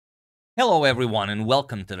Hello everyone and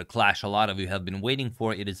welcome to the clash a lot of you have been waiting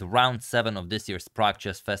for. It is round 7 of this year's Prague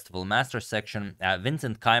Chess Festival Master section.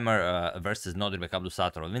 Vincent Keymer versus Nodirbek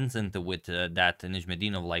Abdusattorov. Vincent with that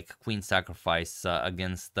Nijmedinov like queen sacrifice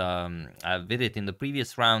against Vidit in the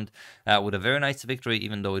previous round with a very nice victory,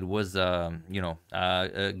 even though it was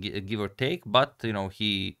give or take. But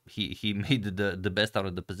he made the best out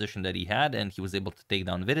of the position that he had, and he was able to take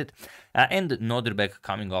down Vidit. And Nodirbek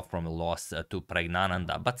coming off from a loss to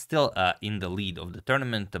Pragnananda, but still in the lead of the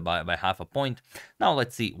tournament by half a point. Now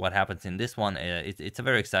let's see what happens in this one. It's a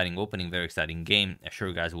very exciting opening, very exciting game. I'm sure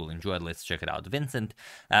you guys will enjoy it. Let's check it out. Vincent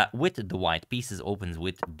with the white pieces opens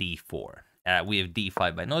with d4. We have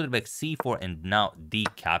d5 by Nodirbek, c4, and now d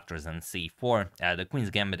captures on c4. The queen's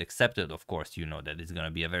gambit accepted. Of course, you know that it's going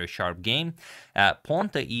to be a very sharp game. Pawn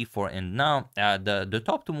to e4, and now the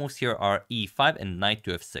top two moves here are e5 and knight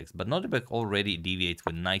to f6. But Nodirbek already deviates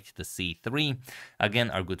with knight to c3. Again,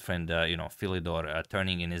 our good friend, Philidor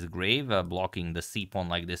turning in his grave, blocking the c pawn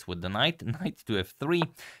like this with the knight, knight to f3,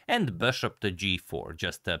 and bishop to g4,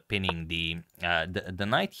 just pinning the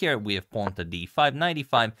knight here. We have pawn to d5, knight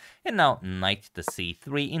e5, and now knight to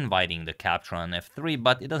c3, inviting the capture on f3,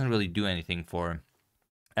 but it doesn't really do anything for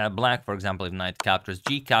black. For example, if knight captures,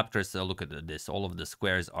 g captures, look at this, all of the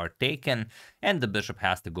squares are taken, and the bishop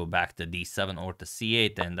has to go back to d7 or to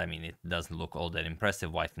c8, and I mean, it doesn't look all that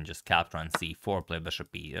impressive. White can just capture on c4, play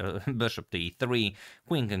bishop to e3,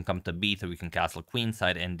 queen can come to b3, we can castle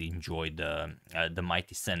queenside and enjoy the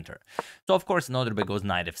mighty center. So of course, Nodirbek goes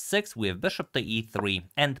knight f6, we have bishop to e3,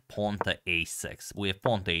 and pawn to a6. We have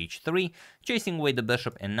pawn to h3, chasing away the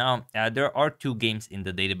bishop, and now there are two games in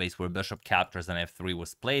the database where bishop captures on f3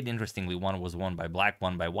 was played. Interestingly, one was won by black,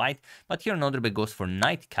 one by white, but here Nodirbek goes for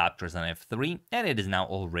knight captures on f3, and it is now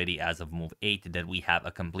already as of move 8 that we have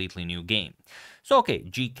a completely new game. So okay,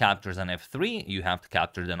 g captures on f3, you have to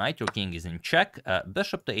capture the knight, your king is in check,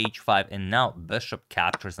 bishop to h5, and now bishop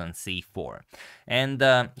captures on c4. And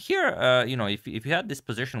here, if you had this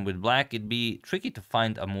position with black, it'd be tricky to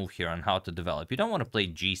find a move here on how to develop. You don't want to play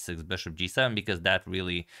g6, bishop g7, because that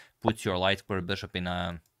really puts your light square bishop in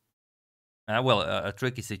a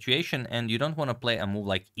tricky situation, and you don't want to play a move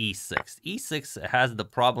like e6. e6 has the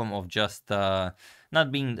problem of just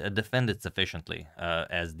not being defended sufficiently,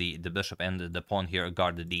 as the bishop and the pawn here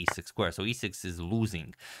guard the d6 square, so e6 is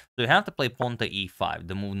losing. So you have to play pawn to e5,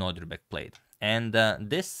 the move Nodirbek played. And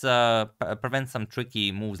this prevents some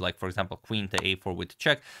tricky moves, like, for example, queen to a4 with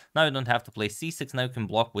check. Now you don't have to play c6, now you can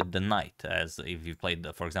block with the knight, as if you played,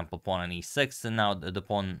 for example, pawn on e6, and now the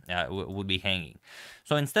pawn would be hanging.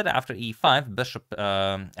 So instead, after e5,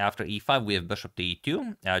 after e5, we have bishop to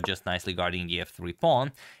e2, just nicely guarding the f3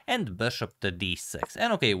 pawn, and bishop to d6.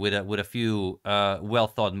 And okay, with a few well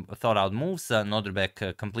thought out moves,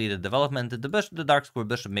 Nodirbek completed development. The dark square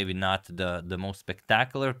bishop, maybe not the most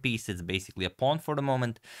spectacular piece. It's basically a pawn for the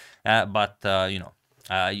moment, but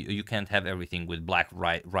you can't have everything with black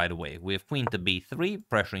right away. We have queen to b3,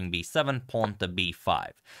 pressuring b7, pawn to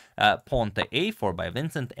b5, pawn to a4 by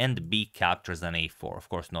Vincent, and b captures on a4. Of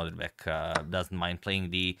course, Nodirbek doesn't mind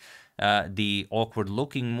playing the awkward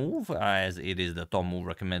looking move, as it is the top move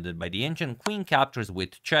recommended by the engine. Queen captures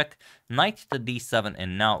with check, knight to d7,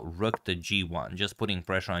 and now rook to g1, just putting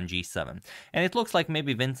pressure on g7. And it looks like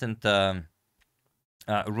maybe Vincent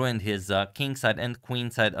ruined his king side and queen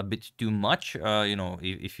side a bit too much,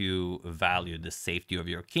 if you value the safety of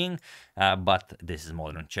your king, but this is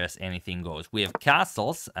modern chess, anything goes. We have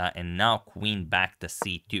castles, and now queen back to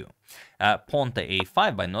c2. Pawn to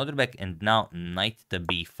a5 by Nodirbek, and now knight to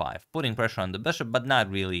b5, putting pressure on the bishop, but not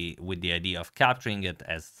really with the idea of capturing it,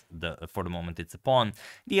 as for the moment it's a pawn.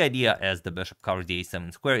 The idea, as the bishop covers the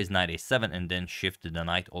a7 square, is knight a7, and then shift the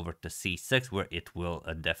knight over to c6, where it will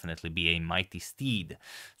definitely be a mighty steed.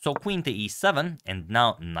 So queen to e7, and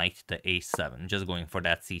now knight to a7, just going for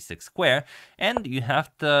that c6 square, and you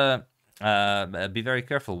have to be very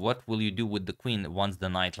careful. What will you do with the queen once the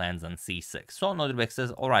knight lands on c6? So Nodirbek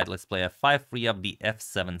says, all right, let's play f5, free up the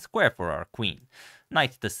f7 square for our queen.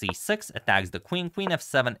 Knight to c6 attacks the queen, queen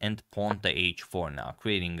f7, and pawn to h4 now,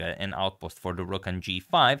 creating an outpost for the rook on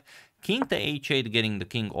g5. King to h8, getting the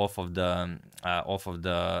king off of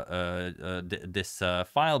this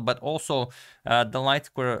file, but also the light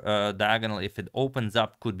square diagonal, if it opens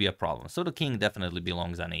up, could be a problem. So the king definitely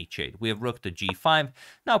belongs on h8. We have rook to g5,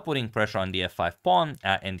 now putting pressure on the f5 pawn,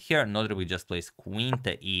 and here Nodirbek just plays queen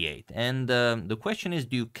to e8. And the question is,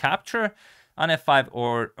 do you capture on f5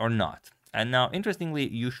 or not? And now, interestingly,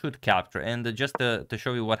 you should capture. And just to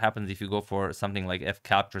show you what happens if you go for something like f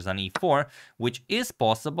captures on e4, which is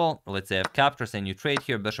possible. Let's say f captures and you trade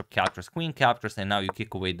here, bishop captures, queen captures, and now you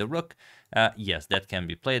kick away the rook. Yes, that can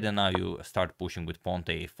be played, and now you start pushing with pawn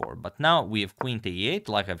to a4. But now we have queen to e8,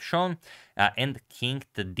 like I've shown, and king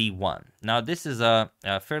to d1. Now, this is a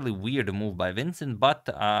fairly weird move by Vincent, but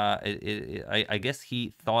I guess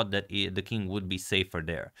he thought that the king would be safer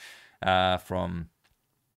there from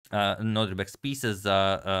Nodirbek's pieces,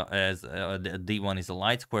 as the d1 is a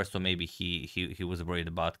light square, so maybe he was worried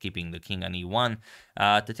about keeping the king on e1.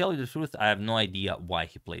 To tell you the truth, I have no idea why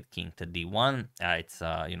he played king to d1. It's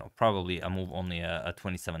you know, probably a move only a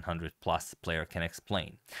 2700 plus player can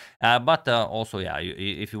explain. But also, yeah,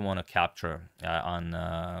 if you want to capture on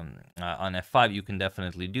f5, you can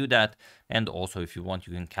definitely do that. And also, if you want,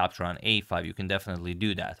 you can capture on a5. You can definitely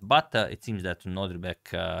do that. But it seems that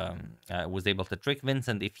Nodirbek was able to trick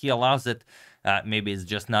Vincent. If he allows it, maybe it's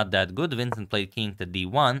just not that good. Vincent played king to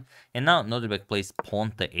d1, and now Nodirbek plays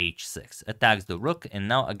pawn to h6, attacks the rook, and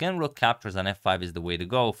now again rook captures on f5 is the way to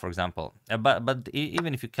go, for example. But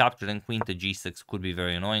even if you capture, then queen to g6 could be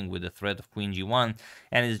very annoying with the threat of queen g1,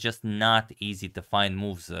 and it's just not easy to find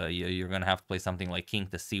moves. You're gonna have to play something like king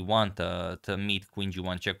to c1 to meet queen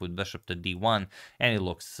g1 check with bishop to d1, and it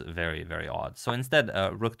looks very, very odd. So instead,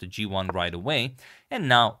 rook to g1 right away, and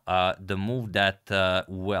now the move that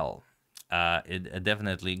well, it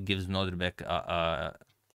definitely gives Nodirbek a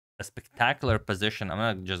spectacular position. I'm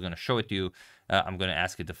not just going to show it to you. I'm going to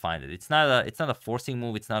ask you to find it. It's not a forcing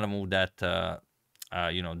move. It's not a move that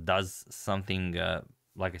you know, does something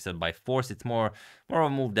like I said, by force. It's more of a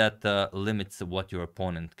move that limits what your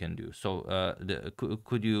opponent can do. So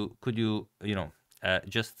could you you know,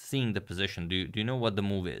 just seeing the position, do you know what the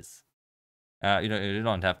move is? You know, you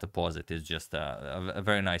don't have to pause it. It's just a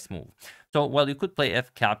very nice move. So, well, you could play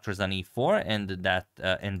f captures on e4, and that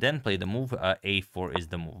and then play the move a4 is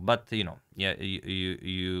the move. But you know, yeah,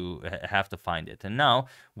 you have to find it. And now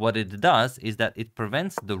what it does is that it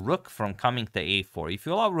prevents the rook from coming to a4. If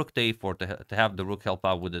you allow rook to a4 to have the rook help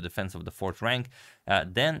out with the defense of the fourth rank,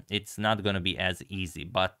 then it's not going to be as easy.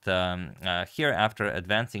 But here, after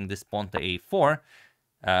advancing this pawn to a4.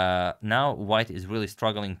 Now white is really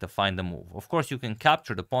struggling to find the move. Of course, you can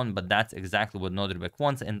capture the pawn, but that's exactly what Nodirbek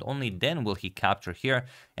wants, and only then will he capture here.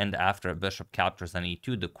 And after bishop captures on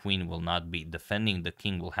e2, the queen will not be defending. The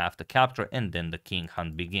king will have to capture, and then the king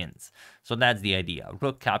hunt begins. So that's the idea.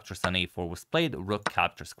 Rook captures on a4 was played, rook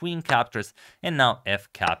captures, queen captures, and now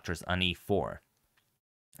f captures on e4.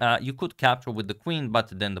 You could capture with the queen, but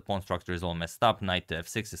then the pawn structure is all messed up. Knight to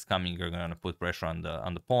f6 is coming. You're going to put pressure on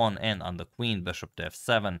the pawn and on the queen. Bishop to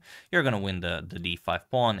f7. You're going to win the d5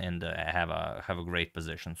 pawn and have a great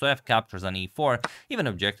position. So f captures on e4. Even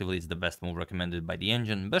objectively, it's the best move recommended by the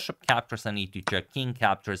engine. Bishop captures on e2 check. King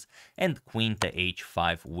captures and queen to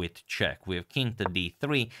h5 with check. We have king to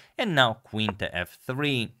d3 and now queen to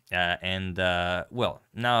f3. Well,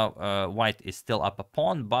 now white is still up a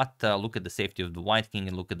pawn, but look at the safety of the white king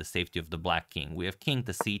and look at the safety of the black king. We have king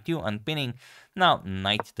to c2 unpinning. Now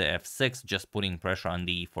knight to f6, just putting pressure on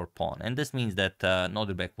the e4 pawn. And this means that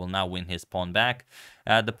Nodirbek will now win his pawn back.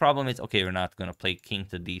 The problem is, okay, you're not going to play king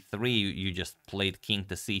to d3. You just played king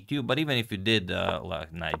to c2. But even if you did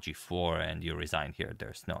like knight g4 and you resign here,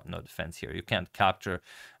 there's no defense here. You can't capture.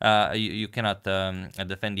 You cannot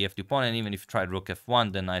defend the f2 pawn. And even if you tried rook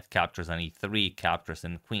f1, the knight captures on e3, captures,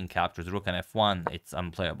 and queen captures rook on f1. It's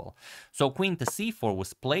unplayable. So queen to c4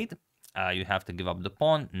 was played. You have to give up the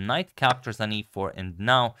pawn. Knight captures on e4, and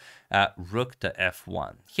now rook to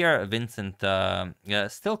f1. Here, Vincent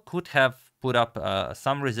still could have put up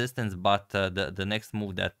some resistance, but the next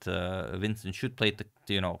move that Vincent should play to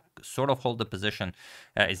you know, sort of hold the position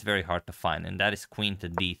is very hard to find, and that is queen to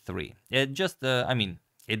d3. It just, I mean,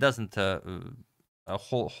 it doesn't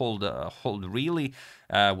hold really.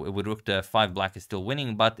 With rook to f5, black is still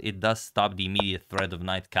winning, but it does stop the immediate threat of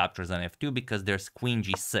knight captures on f2 because there's queen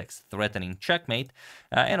g6 threatening checkmate.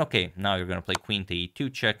 And okay, now you're going to play queen to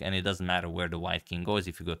e2 check, and it doesn't matter where the white king goes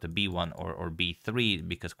if you go to b1 or b3,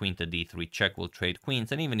 because queen to d3 check will trade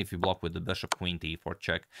queens, and even if you block with the bishop, queen to e4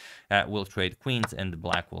 check will trade queens, and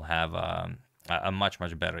black will have a much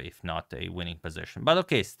better, if not a winning position. But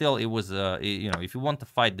okay, still it was you know, if you want to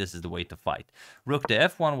fight, this is the way to fight. Rook to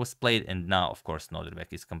f1 was played, and now of course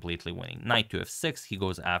Nodirbek is completely winning. Knight to f6, he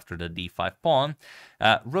goes after the d5 pawn.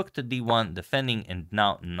 Rook to d1 defending, and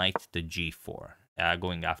now knight to g4.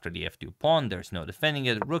 Going after the f2 pawn, there's no defending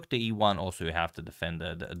it. Rook to e1, also you have to defend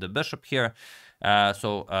the bishop here.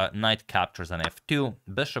 Knight captures on f2,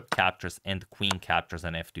 bishop captures, and queen captures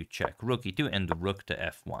on f2 check. Rook e2 and rook to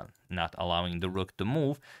f1, not allowing the rook to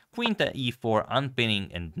move. Queen to e4,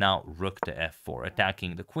 unpinning, and now rook to f4,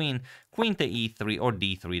 attacking the queen. Queen to e3 or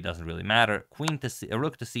d3, doesn't really matter. Rook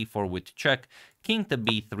to c4 with check. King to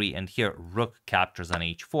b3, and here rook captures on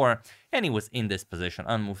h4. And he was in this position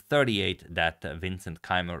on move 38 that Vincent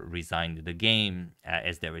Keymer resigned the game,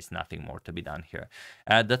 as there is nothing more to be done here.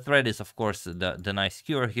 The threat is, of course, the nice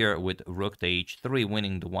cure here with rook to h3,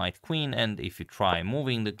 winning the white queen. And if you try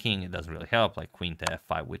moving the king, it doesn't really help, like queen to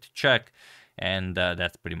f5 with check. And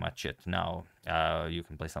that's pretty much it. Now, you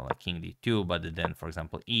can play something like king d2, but then, for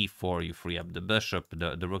example, e4, you free up the bishop,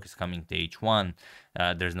 the rook is coming to h1,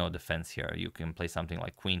 there's no defense here. You can play something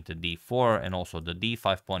like queen to d4, and also the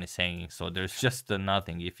d5 pawn is hanging, so there's just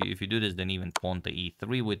nothing. If you do this, then even pawn to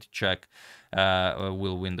e3 with check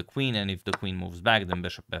will win the queen, and if the queen moves back, then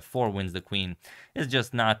bishop f4 wins the queen. It's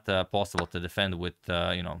just not possible to defend with,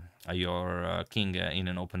 your king in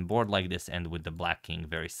an open board like this, and with the black king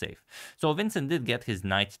very safe. So Vincent did get his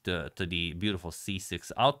knight to the beautiful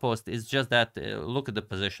c6 outpost. It's just that look at the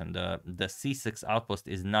position. The c6 outpost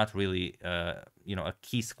is not really a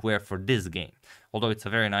key square for this game. Although it's a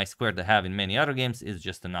very nice square to have in many other games, it's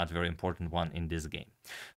just a not very important one in this game.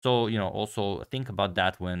 So, also think about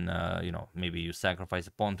that when, maybe you sacrifice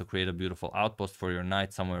a pawn to create a beautiful outpost for your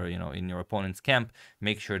knight somewhere, in your opponent's camp.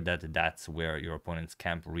 Make sure that that's where your opponent's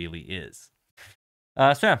camp really is.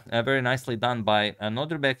 Very nicely done by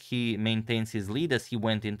Nodirbek. He maintains his lead as he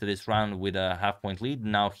went into this round with a half-point lead.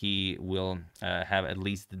 Now he will have at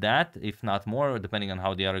least that, if not more, depending on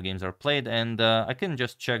how the other games are played. And I can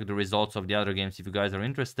just check the results of the other games if you guys are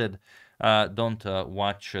interested. Don't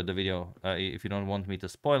watch the video if you don't want me to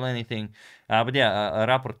spoil anything. But yeah,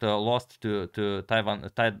 Rapport lost to Taiwan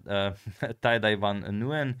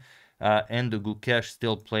Nguyen. And Gukesh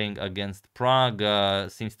still playing against Prague.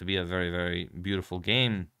 Seems to be a very, very beautiful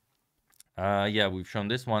game. Yeah, we've shown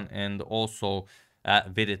this one. And also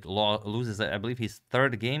Vidit loses, I believe, his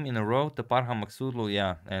third game in a row to Parham Maksudlu.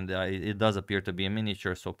 Yeah, and it does appear to be a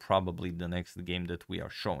miniature, so probably the next game that we are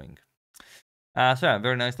showing.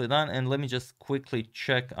 Very nicely done. And let me just quickly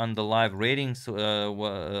check on the live ratings.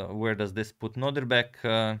 Where does this put Nodirbek?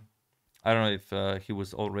 I don't know if he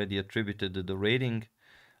was already attributed to the rating.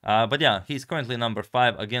 But yeah, he's currently number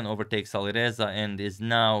 5, again overtakes Alireza, and is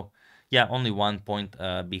now, only 1 point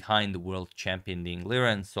behind the world champion Ding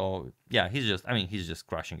Liren. So yeah, he's just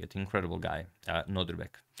crushing it. Incredible guy,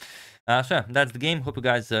 Nodirbek. That's the game. Hope you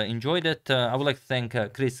guys enjoyed it. I would like to thank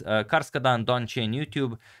Chris Karskadan, Don Chen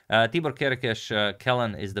YouTube, Tibor Kerekesh,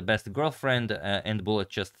 Kellen is the best girlfriend, and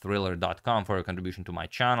bulletchestthriller.com for your contribution to my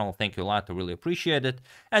channel. Thank you a lot. I really appreciate it.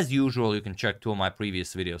 As usual, you can check 2 of my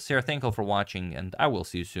previous videos here. Thank you for watching, and I will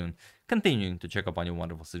see you soon, continuing to check up on your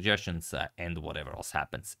wonderful suggestions and whatever else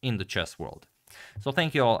happens in the chess world. So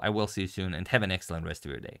thank you all. I will see you soon, and have an excellent rest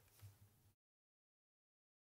of your day.